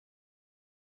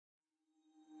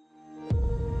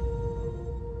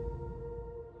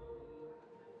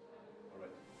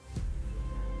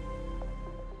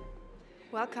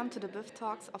Welcome to the BIFF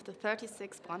Talks of the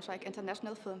 36th Braunschweig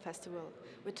International Film Festival.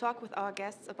 We talk with our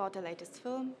guests about their latest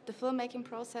film, the filmmaking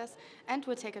process, and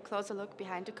we'll take a closer look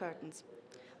behind the curtains.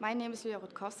 My name is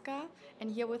Rutkovska,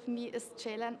 and here with me is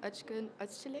Ceylan Özgün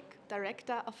Özçelik,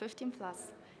 director of 15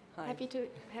 Plus. Hi. Happy to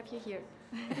have you here.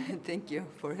 Thank you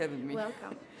for having me.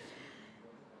 Welcome.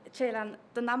 Ceylan,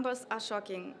 the numbers are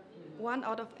shocking. 1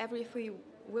 out of every 3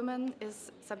 women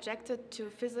is subjected to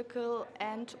physical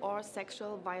and or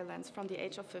sexual violence from the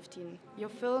age of 15. Your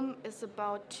film is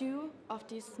about 2 of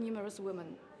these numerous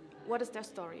women. What is their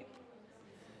story?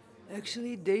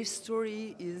 Actually, their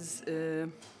story is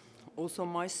also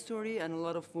my story and a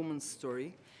lot of women's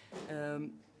story.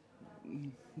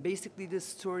 Basically, the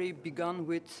story began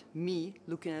with me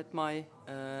looking at my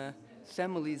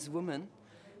family's women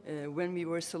when we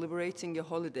were celebrating a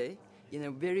holiday in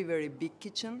a very, very big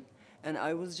kitchen. And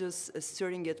I was just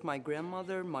staring at my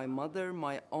grandmother, my mother,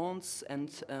 my aunts,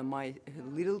 and my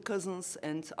little cousins.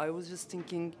 And I was just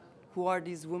thinking, who are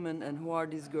these women and who are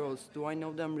these girls? Do I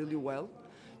know them really well?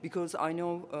 Because I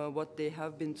know what they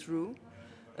have been through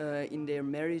in their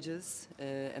marriages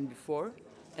and before.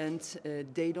 And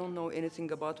they don't know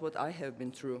anything about what I have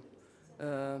been through.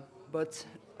 But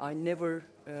I never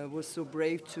was so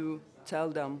brave to tell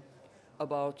them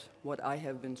about what I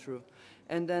have been through.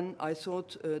 And then I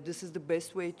thought this is the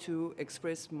best way to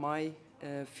express my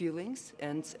feelings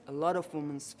and a lot of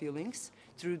women's feelings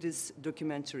through this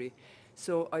documentary.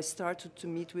 So I started to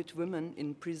meet with women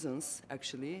in prisons,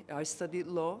 actually. I studied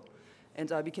law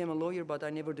and I became a lawyer, but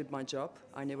I never did my job.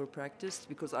 I never practiced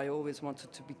because I always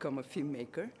wanted to become a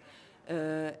filmmaker.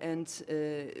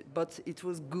 But it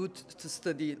was good to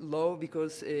study law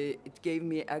because it gave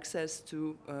me access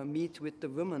to meet with the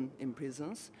women in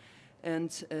prisons.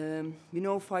 And,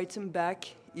 fighting back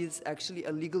is actually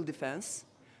a legal defense.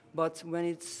 But when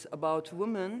it's about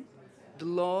women, the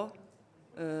law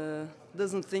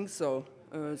doesn't think so.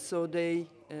 So they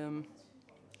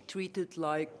treat it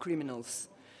like criminals.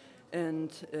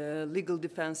 And legal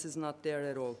defense is not there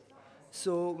at all.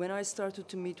 So when I started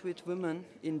to meet with women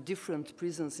in different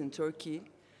prisons in Turkey,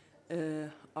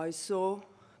 I saw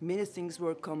many things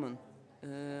were common.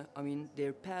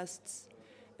 Their pasts,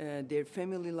 their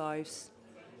family lives,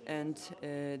 and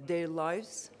their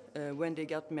lives when they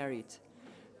got married.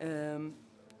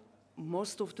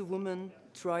 Most of the women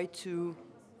try to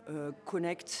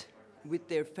connect with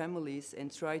their families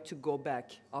and try to go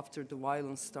back after the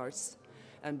violence starts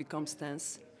and becomes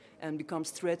tense and becomes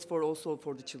threats also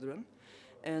for the children.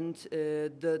 And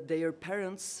their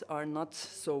parents are not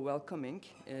so welcoming,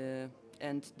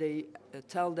 and they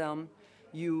tell them,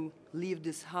 you leave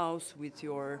this house with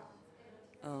your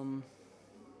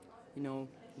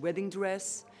wedding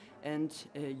dress, and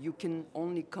you can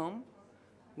only come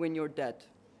when you're dead.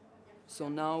 So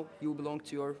now you belong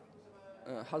to your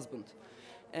husband.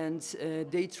 And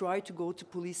they try to go to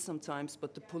police sometimes,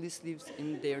 but the police lives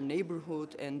in their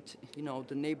neighborhood, and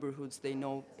the neighborhoods, they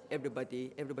know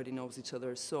everybody knows each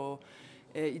other. So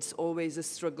it's always a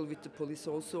struggle with the police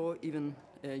also, even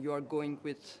you are going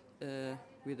with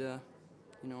a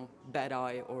bad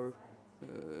eye or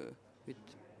with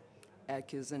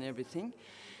accused and everything.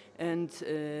 And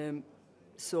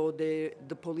so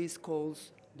the police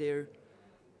calls their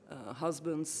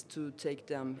husbands to take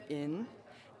them in.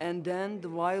 And then the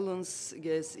violence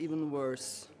gets even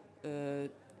worse.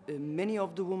 Many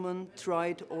of the women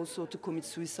tried also to commit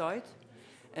suicide.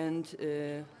 And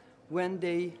when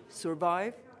they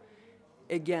survive,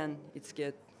 again, it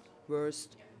gets worse.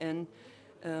 And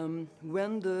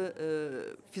when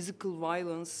the physical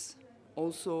violence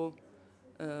also,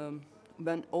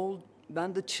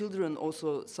 when the children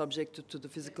also subjected to the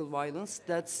physical violence,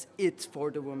 that's it for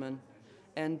the women.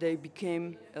 And they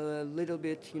became a little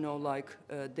bit,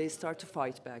 they start to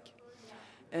fight back.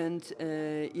 And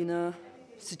in a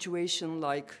situation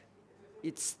like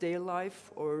it's their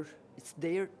life, or it's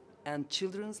their and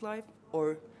children's life,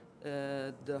 or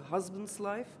the husband's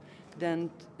life, then,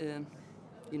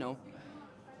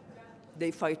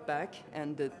 they fight back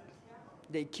and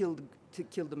they kill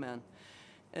the man.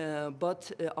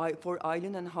 But for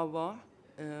Aylin and Havva,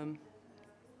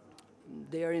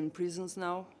 they are in prisons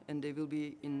now, and they will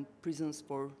be in prisons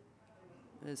for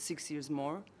 6 years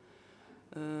more.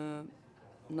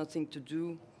 Nothing to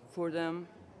do for them.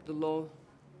 The law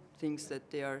thinks that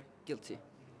they are guilty.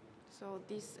 So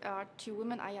these are 2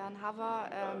 women, Aya and Havva.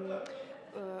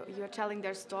 You're telling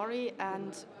their story,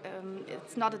 and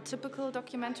it's not a typical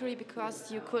documentary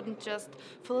because you couldn't just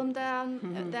film them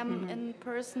in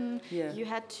person. Yeah. You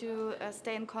had to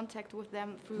stay in contact with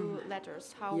them through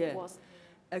letters. How was?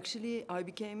 Actually, I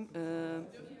became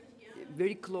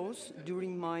very close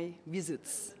during my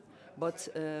visits But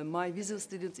my visits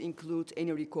didn't include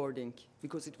any recording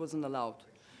because it wasn't allowed.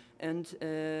 And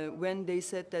when they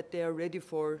said that they are ready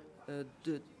to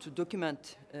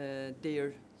document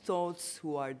their thoughts,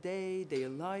 who are they, their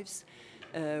lives,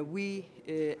 we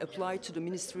applied to the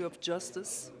Ministry of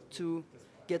Justice to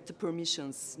get the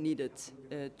permissions needed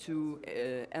to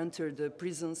enter the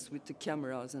prisons with the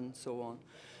cameras and so on.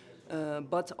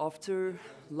 But after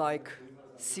like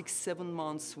 6-7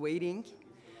 months waiting,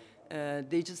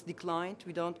 they just declined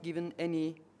without giving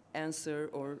any answer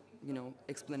or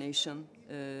explanation.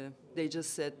 They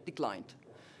just said declined.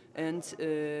 And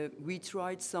we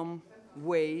tried some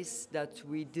ways that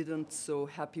we didn't so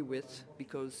happy with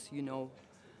because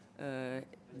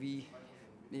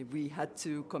we had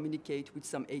to communicate with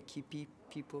some AKP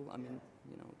people. I mean,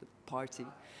 the party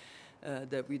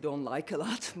that we don't like a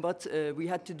lot. But we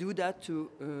had to do that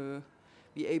to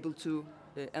be able to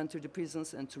enter the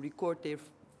prisons and to record their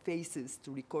faces,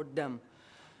 to record them.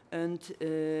 And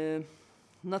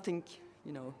nothing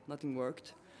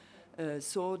worked.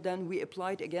 So then we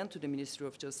applied again to the Ministry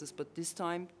of Justice, but this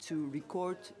time to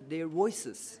record their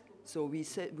voices. So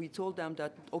we told them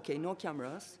that, okay, no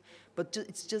cameras, but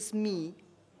it's just me,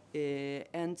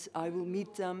 and I will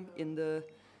meet them in the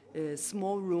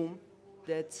small room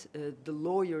that the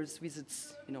lawyers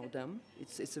visits, them.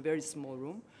 It's a very small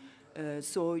room.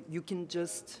 So you can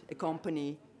just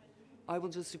accompany. I will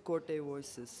just record their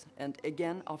voices. And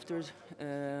again, after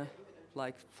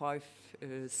like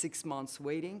 5-6 months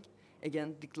waiting,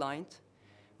 again declined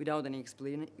without any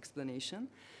explanation.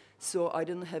 So I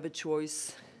didn't have a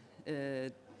choice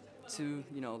to,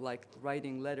 like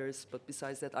writing letters, but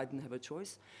besides that, I didn't have a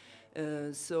choice.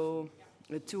 So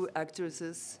two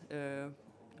actresses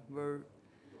were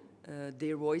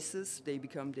their voices. They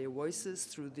become their voices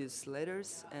through these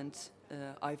letters, and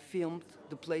I filmed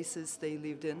the places they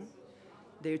lived in,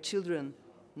 their children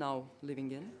now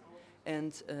living in,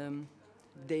 and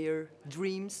their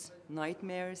dreams,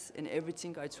 nightmares, and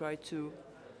everything. I tried to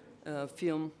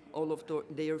film all of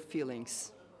their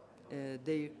feelings.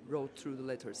 They wrote through the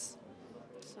letters.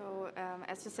 So,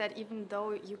 as you said, even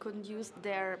though you couldn't use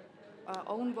their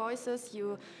own voices,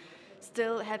 you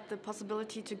still had the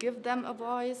possibility to give them a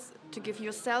voice, to give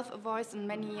yourself a voice, and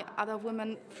many other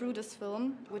women through this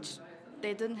film, which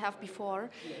they didn't have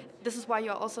before. This is why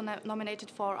you're also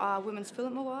nominated for our Women's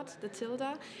Film Award, the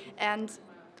Tilda. And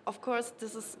of course,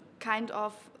 this is kind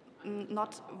of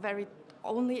not very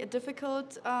only a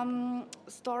difficult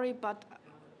story, but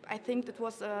I think it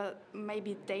was a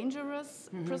maybe dangerous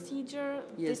procedure.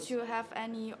 Yes. Did you have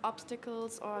any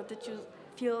obstacles, or did you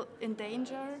feel in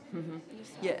danger?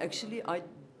 Yeah, actually I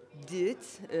did.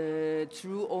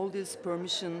 Through all this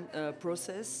permission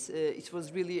process, it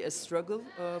was really a struggle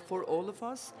for all of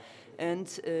us. And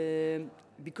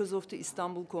because of the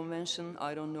Istanbul Convention,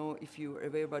 I don't know if you are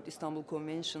aware, but Istanbul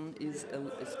Convention is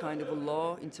kind of a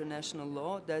law, international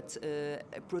law, that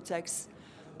protects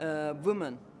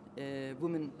women,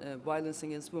 violence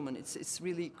against women. It's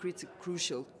really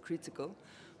critical.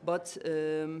 But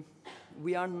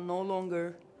we are no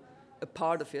longer a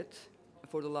part of it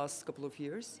for the last couple of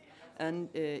years. And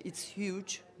it's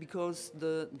huge because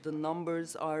the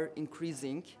numbers are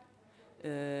increasing.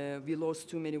 We lost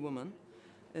too many women.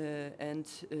 And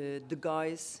the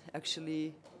guys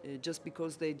actually, just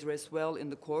because they dress well in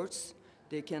the courts,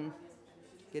 they can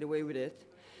get away with it.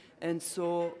 And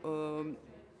so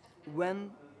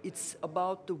when it's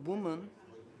about the woman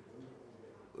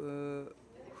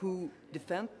who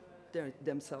defend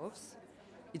themselves,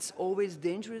 it's always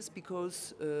dangerous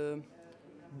because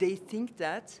they think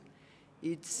that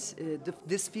it's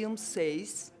this film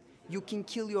says you can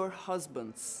kill your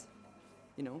husbands,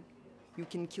 you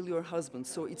can kill your husband.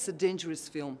 So it's a dangerous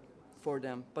film for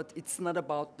them, but it's not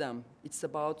about them. It's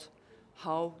about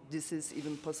how this is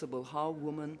even possible, how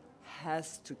woman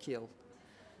has to kill.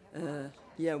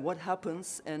 What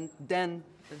happens, and then,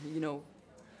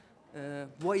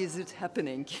 why is it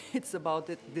happening? It's about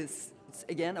this. It's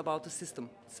again about the system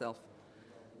itself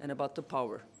and about the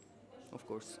power, of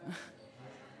course.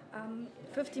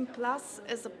 15 Plus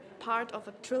is a part of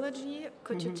a trilogy.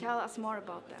 Could you tell us more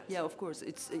about that? Yeah, of course.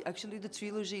 It's actually, the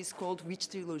trilogy is called Witch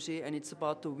Trilogy, and it's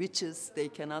about the witches they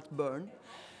cannot burn.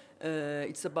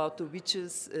 It's about the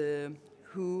witches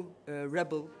who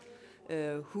rebel,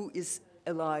 who is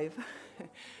alive,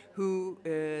 who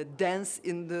dance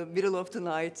in the middle of the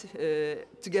night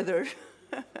together.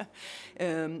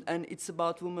 And it's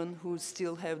about women who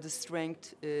still have the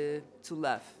strength to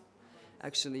laugh.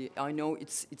 Actually, I know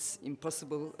it's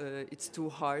impossible, it's too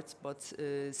hard, but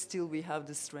still we have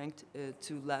the strength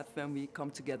to laugh when we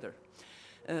come together.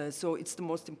 So it's the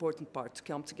most important part to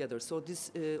come together. So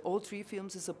this, all three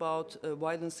films is about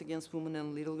violence against women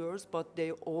and little girls, but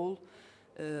they all,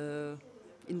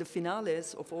 in the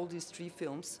finales of all these three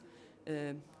films,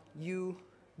 you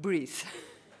breathe.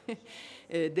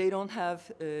 They don't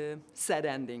have sad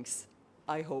endings,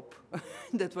 I hope.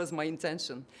 That was my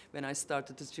intention when I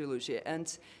started this trilogy.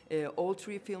 And all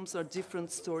three films are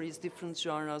different stories, different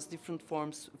genres, different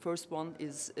forms. First one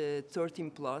is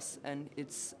 13 plus, and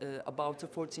it's about a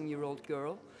 14-year-old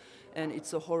girl. And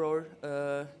it's a horror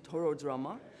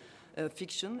drama,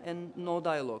 fiction, and no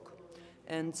dialogue.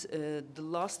 And the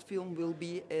last film will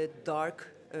be a dark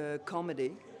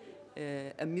comedy,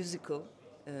 a musical,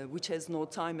 which has no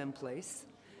time and place.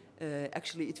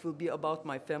 Actually, it will be about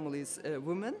my family's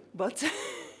women, but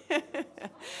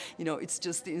you know, it's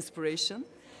just the inspiration.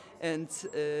 And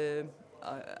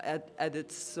I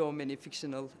added so many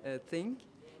fictional things,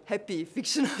 happy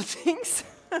fictional things,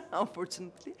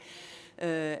 unfortunately.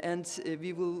 And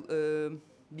we will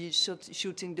be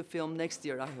shooting the film next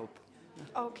year, I hope.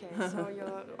 Okay, so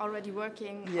you're already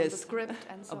working on the script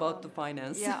and so about on. the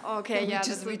finance. Yeah, okay, yeah.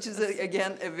 which is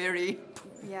again a very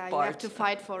yeah, part. you have to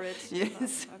fight for it.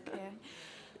 Yes. Okay.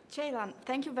 Ceylan,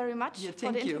 thank you very much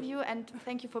for the interview and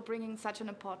thank you for bringing such an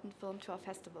important film to our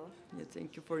festival. Yeah,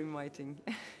 thank you for inviting.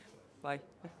 Bye.